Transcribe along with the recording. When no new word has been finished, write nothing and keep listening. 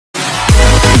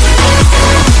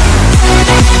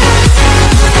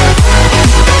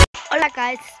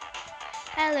Alright guys,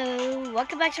 hello,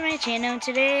 welcome back to my channel.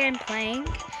 Today I'm playing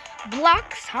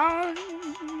Blox Hunt.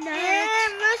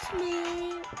 That's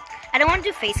me. I don't want to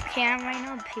do face cam right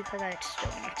now because I just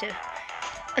don't want to.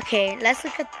 Okay, let's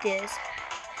look at this.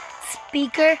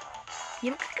 Speaker,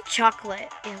 you look like a chocolate.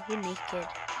 Ew, you're naked.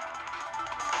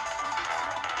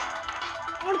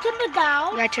 Want to turn it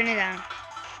down? Yeah, turn it down.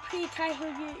 Please, can I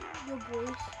hear your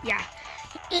voice? Yeah.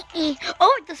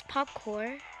 Oh, this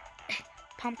popcorn.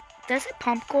 Does it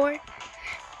popcorn?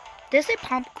 Does it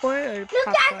popcorn or Look,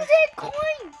 popcorn? I see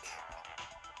coins.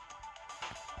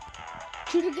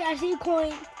 Look, I see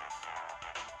coins.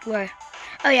 Where?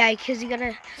 Oh yeah, because you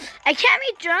gotta. I can't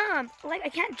be jump. Like I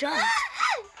can't jump.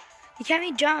 You can't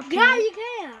be jump. Yeah, you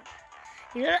can.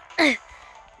 You gotta.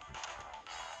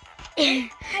 you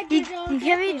can't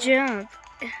be jump.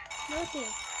 Nothing.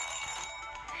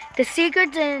 The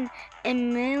secret in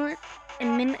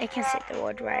I can't say the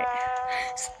word right.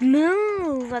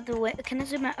 Move out the way. Can I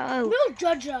zoom out? Oh. No,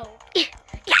 Jojo.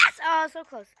 Yes! Oh, so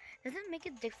close. Doesn't make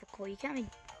it difficult. You can't be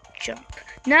jump.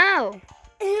 No.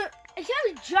 I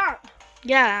can't jump.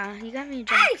 Yeah, you got me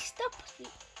jump. Hey, stop me.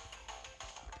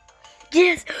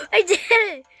 Yes, I did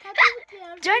it.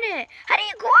 Darn it. How do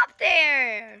you go up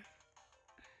there?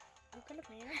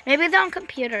 Maybe they're on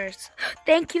computers.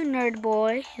 Thank you, Nerd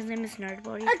Boy. His name is Nerd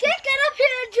Boy. I can't get up here.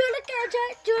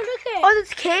 Julika. Oh,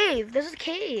 there's a cave. There's a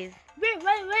cave. Wait. Oh,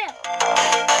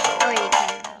 wait, you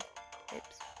can't.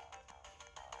 Oops.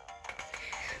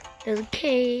 There's a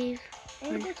cave. I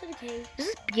want to go to the cave. This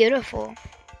is beautiful.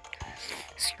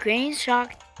 Screenshot.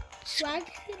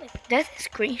 That's a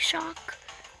screenshot.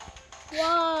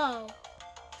 Wow.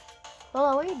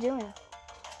 Lola, what are you doing?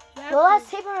 Yeah, Lola has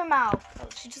tape in her mouth. Oh,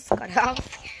 she just got it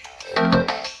off.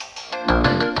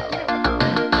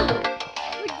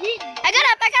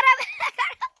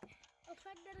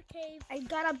 I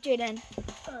got up, Jaden.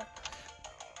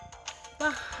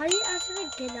 But how do you actually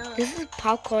get up? This is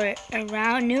parkour.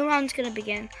 New round's gonna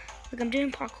begin. Look, I'm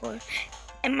doing parkour.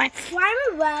 And my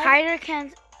hider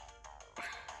can't.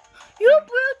 You're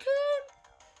broken.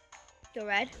 You're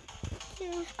red?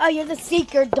 Yeah. Oh, you're the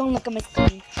seeker. Don't look at my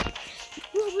screen.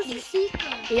 What was the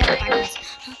secret? Yeah,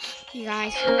 you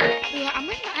guys.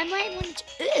 I might want to.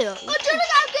 Ew. Oh,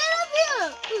 Julika, get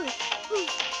up here.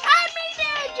 I made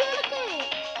it, Julika.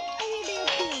 I made it up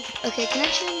here. Okay, can I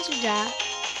change to that?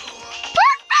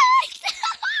 Perfect!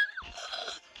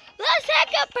 Let's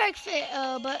hack up perfect.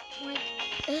 But like,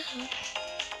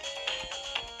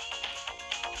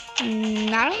 I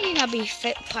don't need to be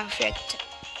fit perfect.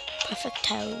 Perfect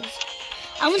toes.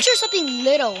 I want to try something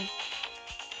little.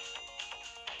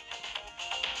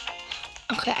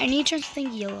 Okay, I need to try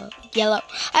something yellow. Yellow.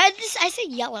 I said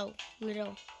yellow.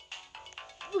 Little.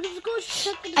 Let's go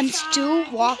check the I'm side. still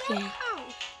walking.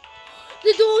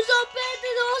 The door's open.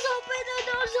 The door's open. The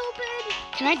door's open.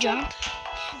 Can I jump?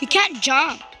 You can't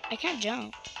jump. I can't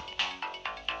jump.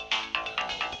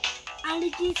 I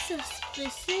need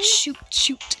suspicious.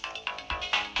 Shoot.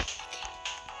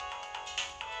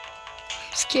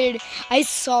 I'm scared. I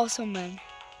saw someone.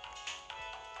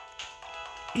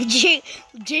 Jade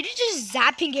just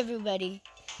zapping everybody.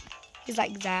 He's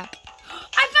like zap.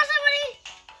 I found somebody.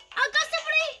 I got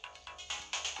somebody.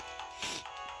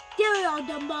 There we are,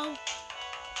 Dumbo.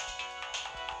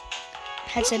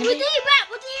 Has What anybody? do you bet?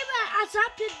 I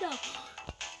zapped it though.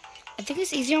 I think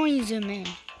it's easier when you zoom in.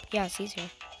 Yeah, it's easier.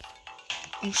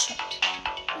 Oh shit.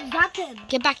 Zapped him.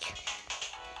 Get back.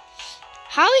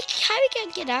 How we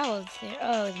can't get out of there?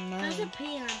 Oh no. There's a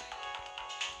pan.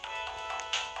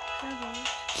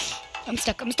 I'm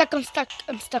stuck. I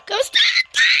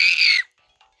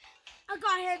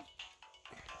got him.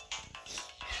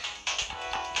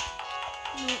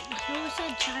 No, it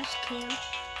said trash can.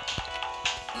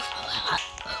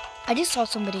 I just saw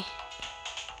somebody.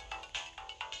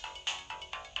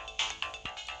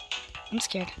 I'm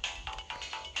scared.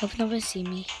 Hope nobody see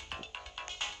me.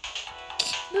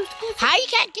 How you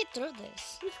can't get through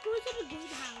this? Let's go to the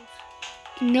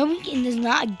gatehouse. Nobody is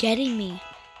not getting me.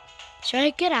 Should I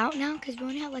get out now? Because we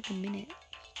only have like a minute.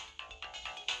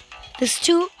 There's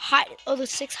there's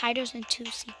 6 hiders and 2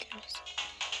 seekers.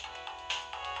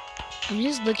 I'm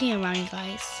just looking around, you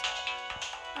guys.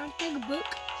 I'll take a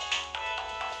book.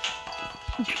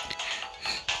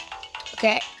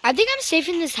 Okay, I think I'm safe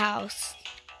in this house.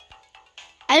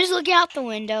 I'm just looking out the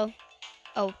window.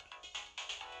 Oh.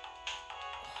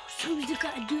 Somebody's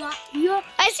gonna do that here.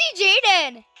 I see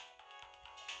Jaden.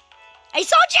 I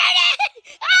saw Jaden.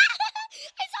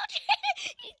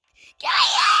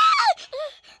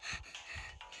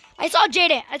 I saw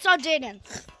Jaden. I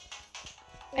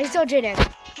saw Jaden.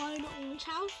 Find the orange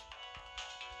house.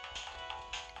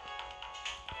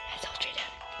 I saw Jaden.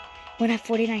 We're at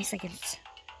 49 seconds.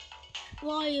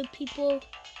 Why are people?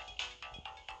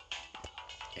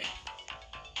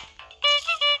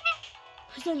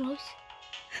 What's that noise?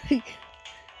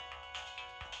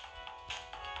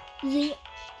 The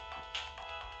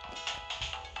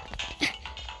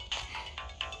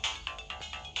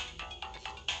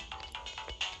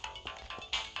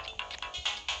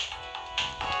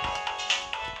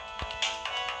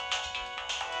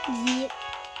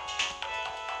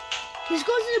Let's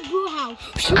go to the brew house.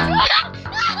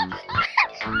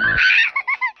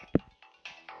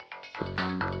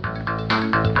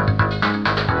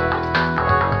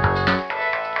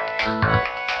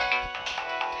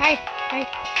 Hi.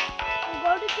 Go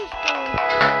to the store.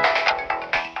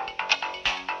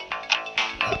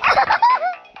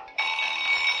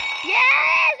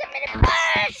 Yes, I'm in a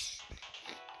bush.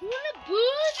 You want a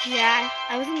bush? Yeah,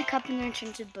 I was in the cup and then I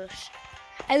turned to the bush.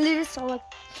 I literally saw like,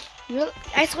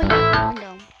 I saw your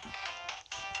window.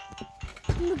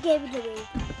 You gave it away.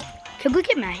 Can we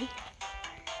get Maggie?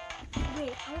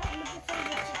 Wait, I want to look at the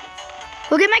chips.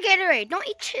 We'll get my Gatorade. Don't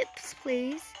eat chips,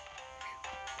 please.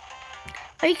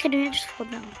 Are you kidding me? I just fall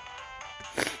down.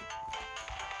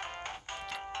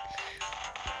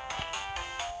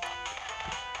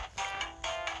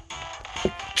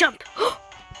 Jump!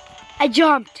 I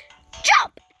jumped!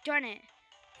 Jump! Darn it!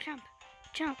 Jump!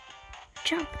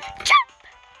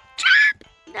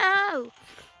 No!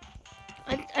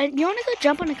 You want to go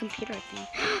jump on a computer, I think.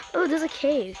 Oh, there's a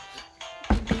cave.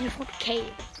 Beautiful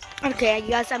cave. Okay, you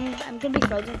guys, I'm gonna be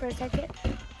frozen for a second.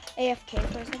 AFK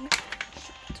for a second.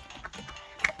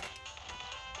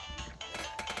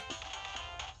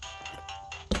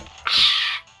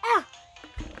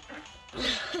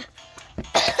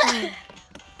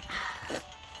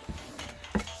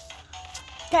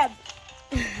 Dad.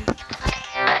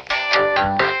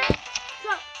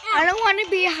 I don't want to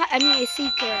be a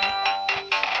seeker.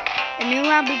 A new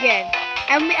round begin.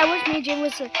 I wish me and Jane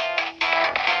was a... Jada!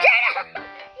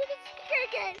 You're the seeker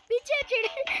again. Me too, Jada.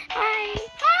 Hi.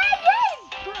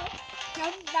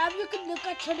 Now you can look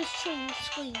at the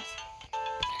screens.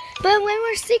 But when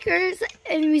we're seekers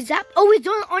and we zap... Oh, we're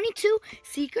doing only 2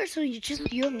 seekers, so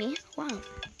you and me? Wow.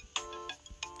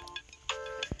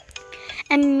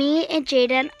 And me and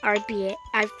Jaden are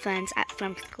friends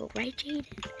from school, right, Jaden?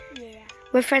 Yeah.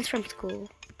 We're friends from school.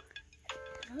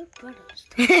 We're brothers.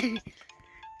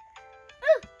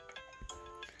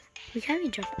 We can't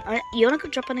even jump. You wanna go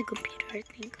jump on a computer? I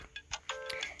think.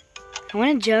 I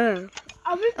wanna jump.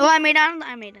 Oh, I made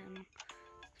it.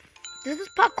 This is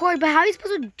popcorn, but how are you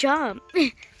supposed to jump?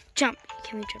 Jump.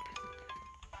 Can we jump?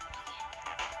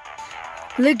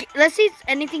 Look. Let's see if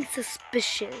anything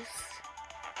suspicious.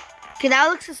 Okay, that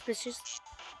looks suspicious.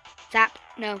 Zap.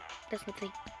 No, that's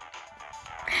nothing.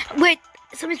 Wait,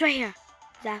 something's right here.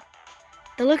 Zap.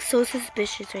 That looks so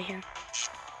suspicious right here.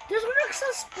 This one looks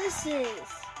suspicious.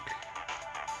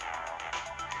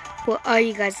 What are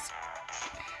you guys?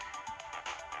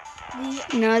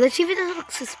 No, the TV doesn't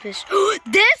look suspicious.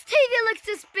 This TV looks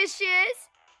suspicious.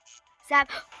 Zap.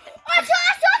 Oh, I saw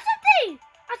something.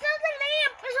 I saw the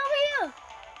lamp. It's over here.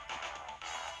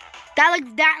 That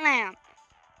looks that lamp.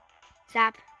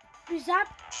 Zap. Zap.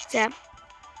 Zap.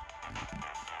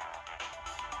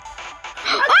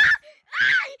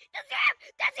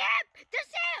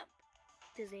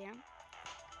 That's him.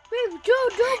 Wait, Joe.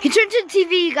 He turned to the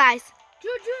TV, you guys. Joe,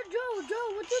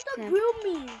 what does the brew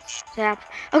mean? Zap.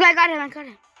 Okay, I got him.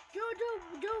 Joe,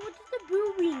 what does the brew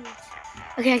mean?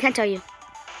 Okay, I can't tell you.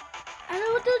 I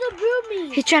know what does the brew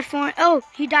mean. He's transforming. Oh,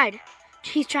 he died.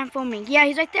 He's transforming. Yeah,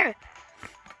 he's right there.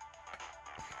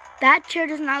 That chair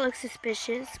does not look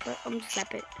suspicious, but I'm just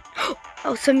zap it.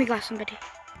 Oh, somebody got somebody.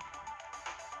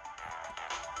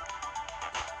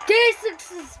 This looks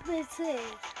suspicious.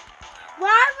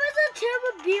 Why would the chair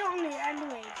be on it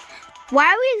anyway?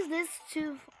 Why is this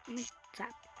too...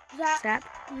 Zap. Zap. Zap.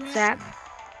 Yeah. Zap.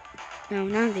 No,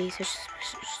 none of these are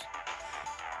suspicious.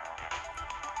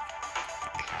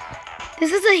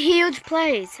 This is a huge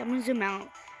place. I'm gonna zoom out.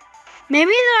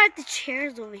 Maybe they're at the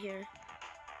chairs over here.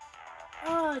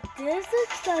 Oh, this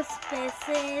looks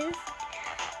suspicious.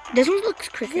 This one looks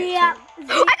crooked. Yeah. I got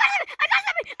something! I got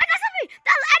something!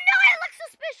 I know it looks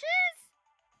suspicious!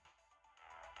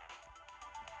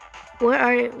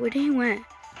 Where did he went?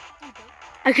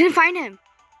 I couldn't find him.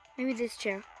 Maybe this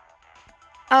chair.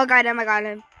 Oh, I got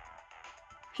him.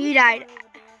 He died.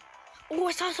 Oh,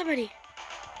 I saw somebody.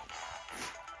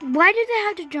 Why did they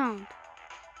have to jump?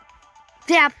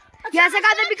 Zap. Yes, I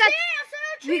got them.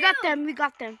 We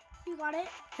got them. You got it?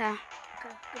 Yeah.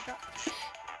 Okay, good job.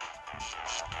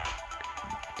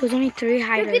 There's only 3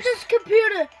 hiders. Look at this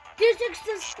computer. This looks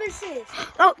suspicious.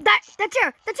 Oh, that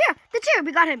chair.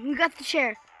 We got him. We got the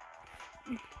chair.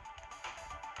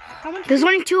 How much? There's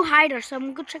only 2 hiders, so I'm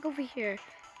gonna go check over here.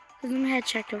 There's one head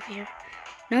checked over here.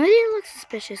 None of these look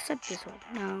suspicious, except this one.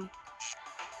 No.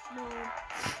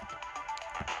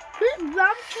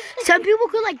 Some people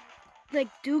could like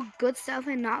do good stuff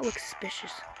and not look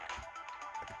suspicious.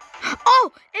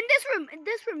 Oh, in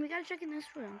this room. We gotta check in this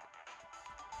room.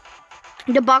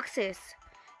 The boxes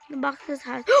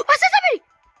has. Oh, I saw somebody!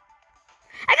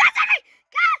 I got somebody!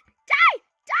 God, die!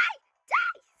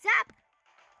 Zap.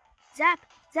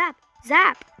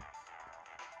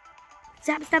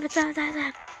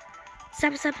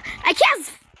 I can't.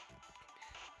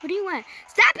 What do you want?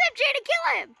 Stop him, Jada, kill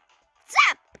him!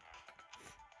 Zap.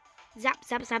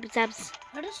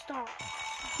 How to stop?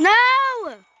 No!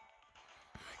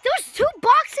 There's 2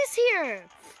 boxes here!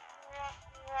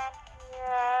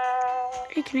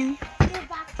 Are you kidding me?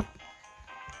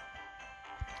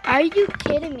 Are you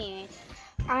kidding me?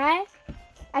 I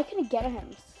couldn't get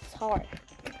him. It's hard.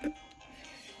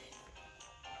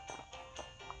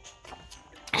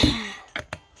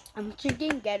 I'm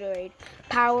drinking Gatorade.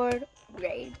 Powered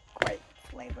grade. Great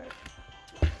flavor.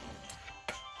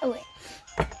 Oh wait.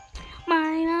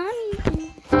 My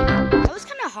mommy. That was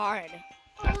kind of hard.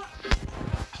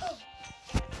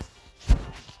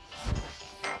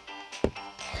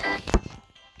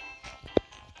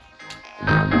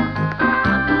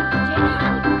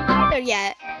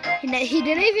 Yet. He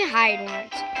didn't even hide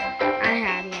once. I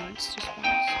had once, just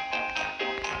once.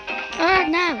 Oh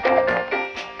no.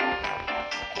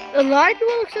 A lot of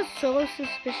people look so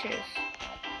suspicious.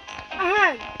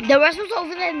 The rest was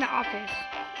over there in the office.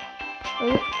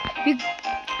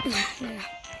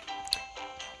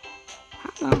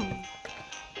 How long?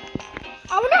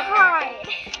 I wanna hide.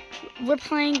 We're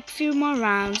playing a few more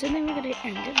rounds and then we're gonna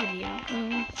end the video. 2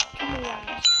 more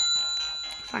rounds.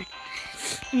 Fine.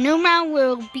 New round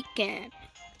will begin.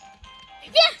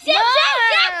 Yes! I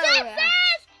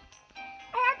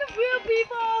have the real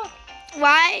people.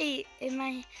 Why am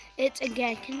I? It's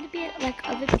again. Can it be like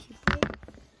other people?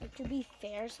 Like to be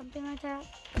fair, or something like that.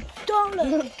 Don't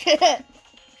look.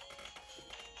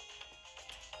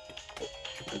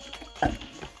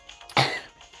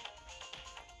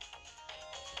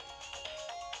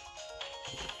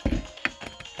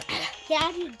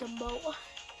 Daddy the mower.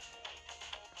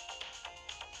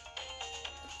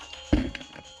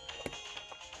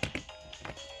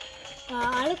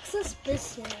 I look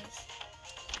suspicious.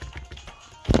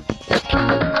 3,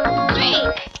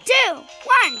 2, 1,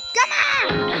 come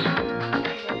on!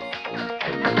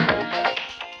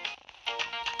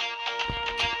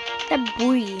 That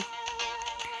boy.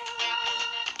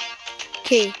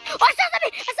 Okay. Oh, I saw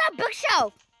something! I saw a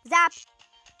bookshelf! Zap.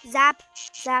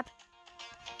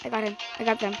 I got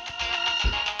them.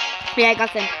 Yeah, I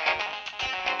got them.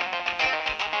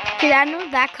 Okay, I know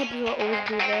that cupboard will always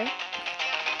be there.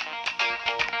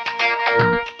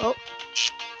 Oh.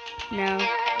 No.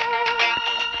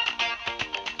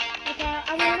 Okay,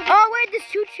 oh, wait, there's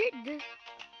 2 chairs.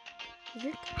 Is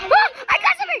it? Oh, I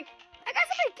got somebody!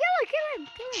 Kill him.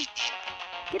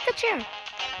 Get the chair.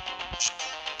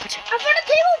 Gotcha. I'm on the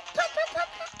table. Pop.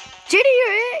 JD,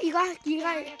 you're it. You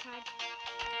got it.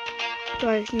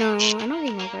 Doors. No, I don't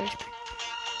think no doors.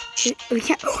 We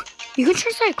can't. You can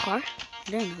transfer a car? I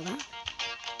didn't know that.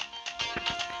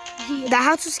 The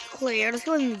house is clear. Let's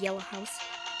go in the yellow house.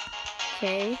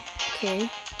 Okay.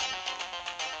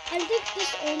 I think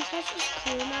this orange house is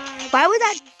clear now. Why would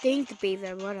that thing to be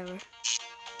there? Whatever.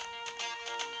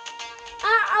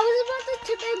 I was about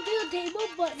to turn into a table,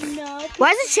 but no. Why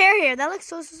is a chair here? That looks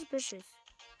so suspicious.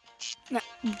 No.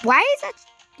 Why is that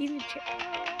even a chair?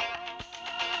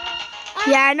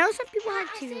 Yeah, I know some people had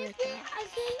to like that. I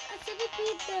think it be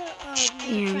the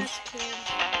trash can.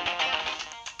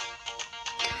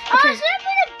 Okay. It's for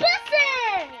the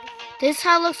business! This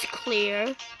house looks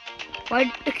clear.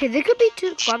 Why? Okay, there could be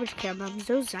 2 garbage can bombs.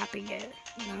 They're zapping it.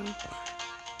 No.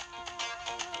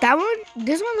 That one.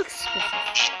 This one looks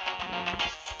suspicious.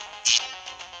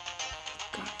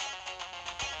 God.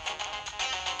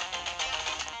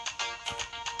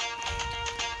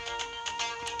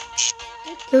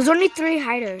 There's only 3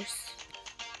 hiders.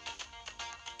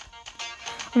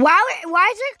 Why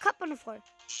is there a cup on the floor?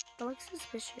 That looks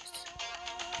suspicious.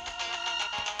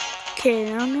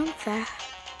 Okay, I don't know that.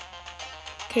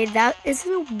 Okay, that is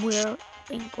a weird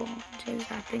angle. Just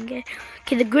zapping it.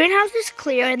 Okay, the greenhouse is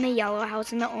clear, and the yellow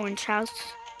house and the orange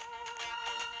house.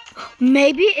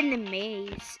 Maybe in the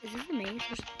maze. Is this the maze?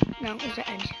 No, it's the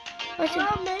edge. What's it?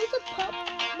 Maybe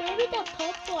the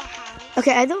purple house.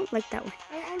 Okay, I don't like that one.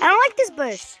 I don't like this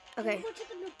bush. Okay. Go to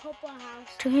the purple house.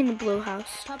 Checking the blue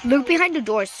house. Purple. Look behind the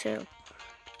doors too.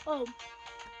 Oh.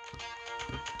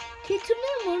 Can you turn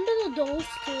them under the doors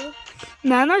too?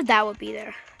 None of that would be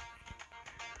there.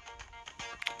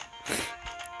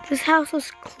 This house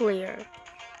was clear.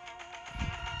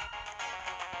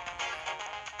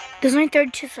 There's only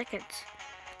 32 seconds.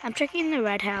 I'm checking the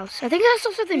red house. I think I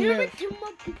saw something There new. are 2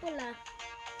 more people left.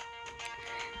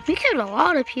 We killed a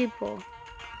lot of people.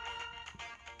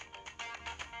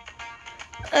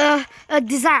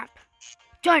 The Zap.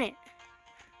 Join it.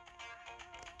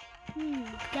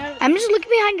 I'm just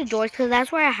looking behind the doors because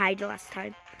that's where I hid the last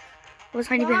time. I was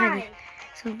hiding behind it.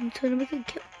 So we could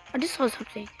kill. I just saw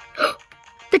something.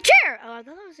 The chair! Oh, I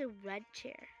thought that was a red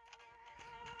chair.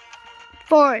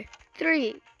 4,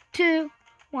 3, 2,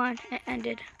 1. It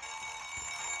ended.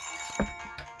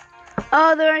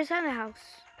 Oh, they're inside the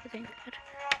house. I think.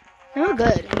 They were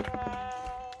good.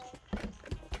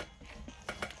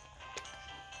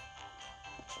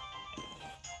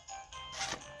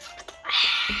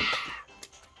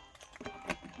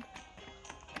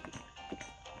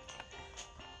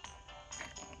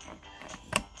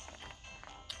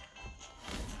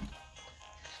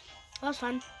 That was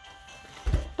fun.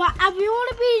 But I really want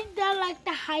to be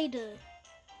the hider.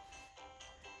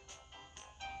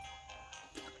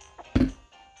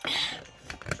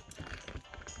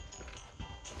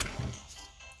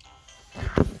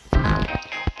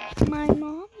 My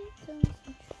mom is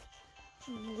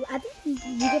I think you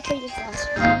can play this last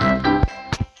one.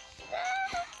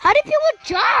 How did people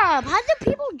jump? How did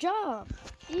people jump?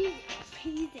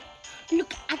 Easy.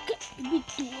 Look, I can't be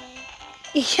doing.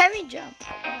 You can't jump.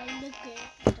 Look at.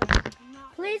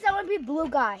 Please, I want to be blue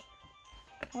guy.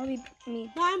 I want to be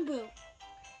me. I'm blue.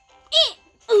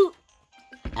 Ooh.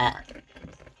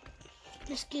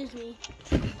 Excuse me.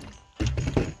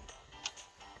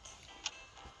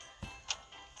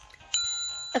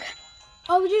 Okay.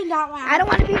 Oh, we're doing that one. I don't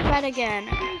want to be red again.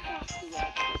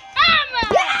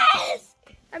 Yes!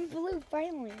 I'm blue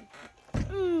finally.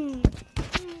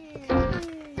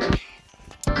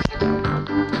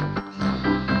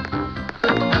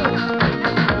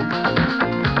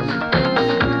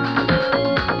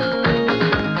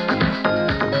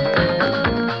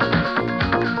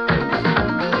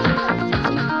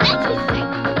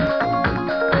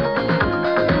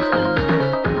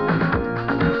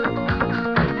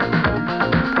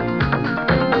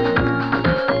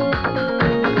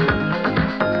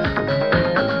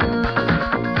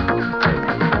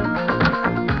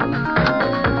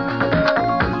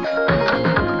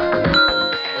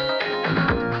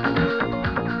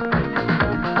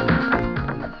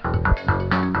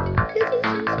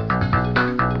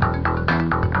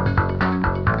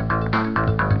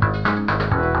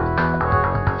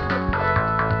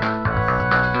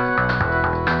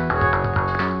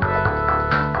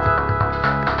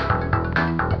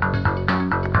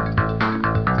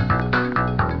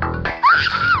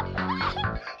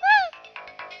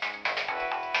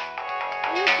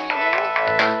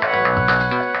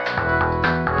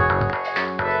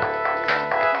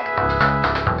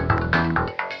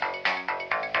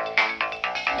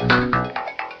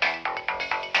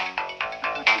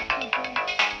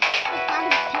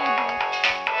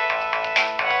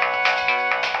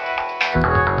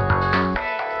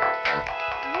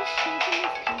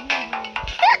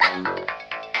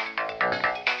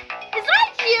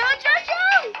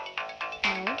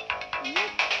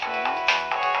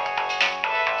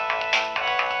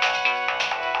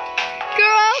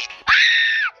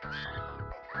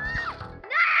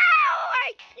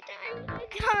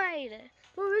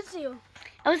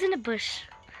 I was in a bush.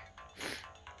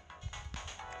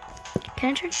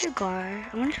 Can I turn to the car?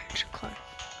 I want to turn to the car.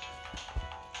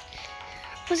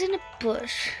 I was in a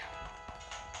bush.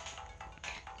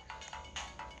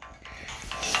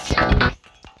 I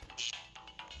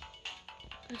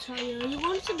tell you, you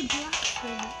want to see the Blox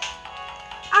Hunt?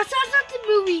 I saw something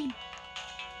moving.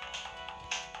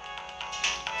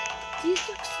 These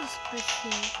look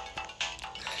suspicious.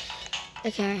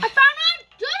 Okay. I found one!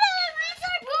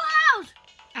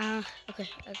 Okay,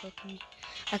 I'll go come here.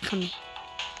 I'll come here.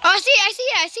 Oh, I see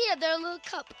it. They're a little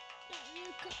cup.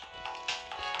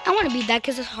 I want to be that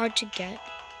because it's hard to get.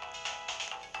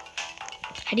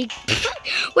 How do you...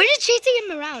 We're just chasing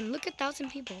him around. Look at 1,000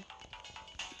 people.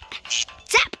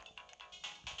 Zap!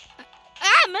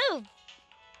 Move!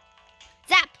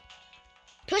 Zap!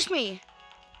 Push me.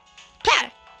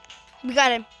 Pat! We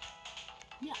got him.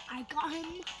 Yeah, I got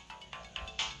him.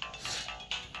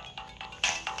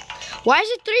 Why is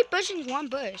it 3 bushes and 1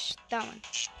 bush? That one.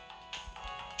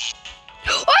 Oh,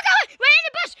 that one! Right in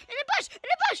the bush! In the bush! In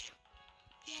the bush!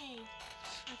 Yay.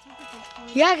 I took the bush.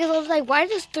 Yeah, because I was like, why are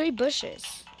there 3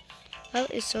 bushes? That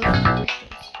is so many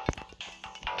bushes.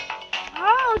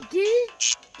 Oh, these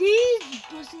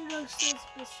bushes are so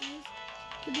suspicious.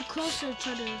 Could be close to each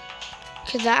other.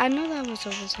 Because I know that was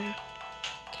over there.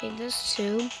 Okay, there's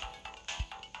 2.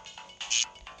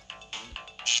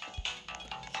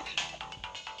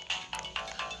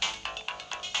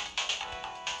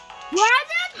 Why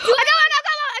did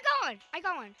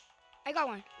I got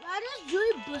one.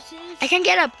 Julie bushes? I can't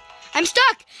get up. I'm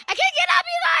stuck. I can't get up,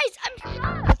 you guys. I'm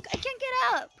stuck. I can't get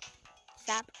up.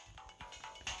 Stop.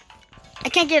 I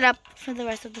can't get up for the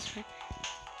rest of this time.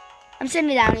 I'm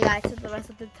sitting down, you guys, for the rest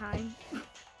of the time.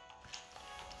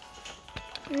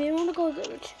 You want to go get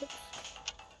my chips?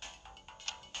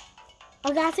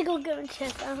 I got to go get my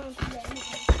chips. I don't want to get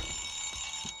anything.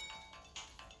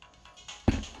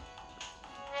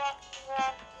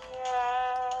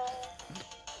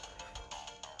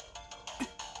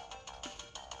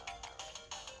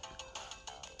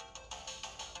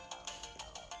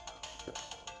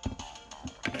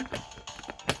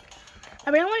 I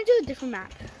really want to do a different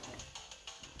map.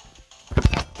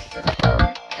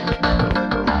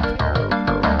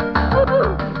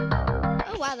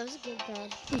 Oh wow, that was a good bed.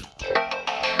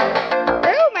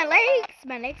 Oh, my legs!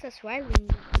 My legs are swelling.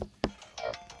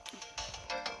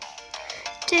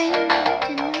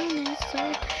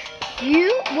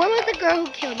 What was the girl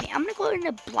who killed me? I'm gonna go in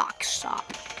the Blox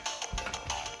shop.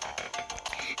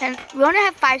 And we only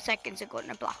have 5 seconds to go in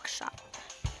the Blox shop.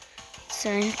 So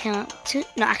I count 2,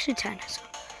 no, actually 10. So.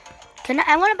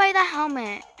 I want to buy the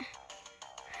helmet.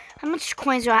 How much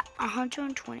coins are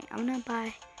 120? I'm gonna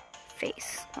buy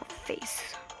face. Oh, face.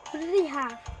 What does he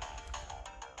have?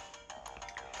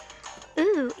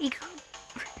 Ooh,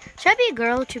 should I be a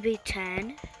girl to be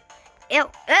 10? Ew,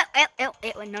 no.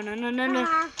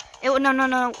 Ew,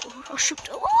 no. Oh, shoot.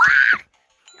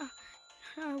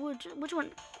 Which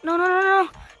one? No.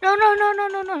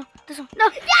 This one. No.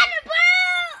 Got the ball!